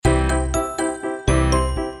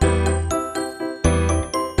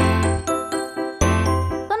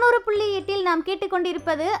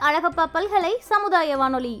கேட்டுக்கொண்டிருப்பது அழகப்பா பல்கலை சமுதாய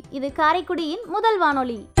வானொலி. இது காரைக்குடியின் முதல்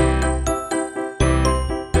வானொலி.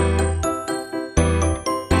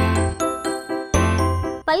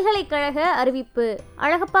 பல்கலைக்கழக அறிவிப்பு.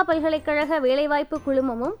 அழகப்பா பல்கலைக்கழக வேலைவாய்ப்பு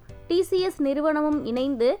குழுமமும் TCS நிறுவனமும்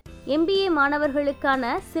இணைந்து MBA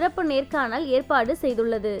மாணவர்களுக்கான சிறப்பு நேர்காணல் ஏற்பாடு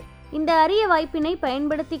செய்துள்ளது. இந்த அரிய வாய்ப்பினை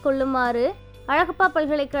பயன்படுத்தி கொள்ளுமாறு அழகப்பா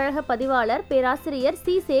பல்கலைக்கழக பதிவாளர் பேராசிரியர் C.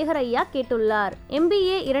 சேகரையா கேட்டுள்ளார்.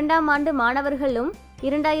 MBA 2ஆம் ஆண்டு மாணவர்களும்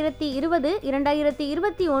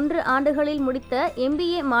 2020-2021 ஆண்டுகளில் முடித்த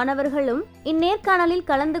MBA மாணவர்களும் இந்நேர்காணலில்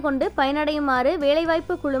கலந்து கொண்டு பயனடையுமாறு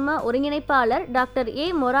வேலைவாய்ப்பு குழும ஒருங்கிணைப்பாளர் டாக்டர் A.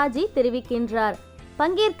 மொராஜி தெரிவிக்கின்றார்.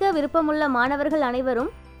 பங்கேற்க விருப்பமுள்ள மாணவர்கள்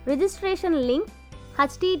அனைவரும் ரிஜிஸ்ட்ரேஷன் லிங்க்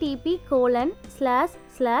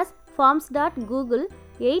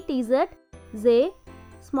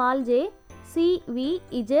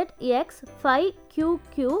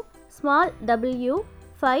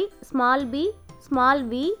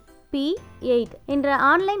என்ற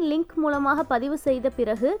ஆன்லைன் லிங்க் மூலமாக பதிவு செய்த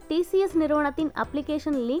பிறகு TCS நிறுவனத்தின்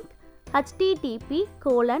அப்ளிகேஷன் லிங்க்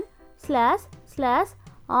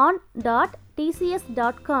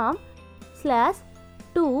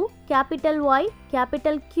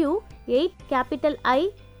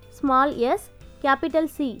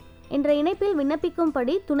என்ற இணைப்பில்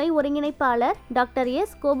விண்ணப்பிக்கும்படி துணை ஒருங்கிணைப்பாளர் டாக்டர்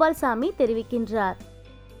S. கோபால்சாமி தெரிவிக்கின்றார்.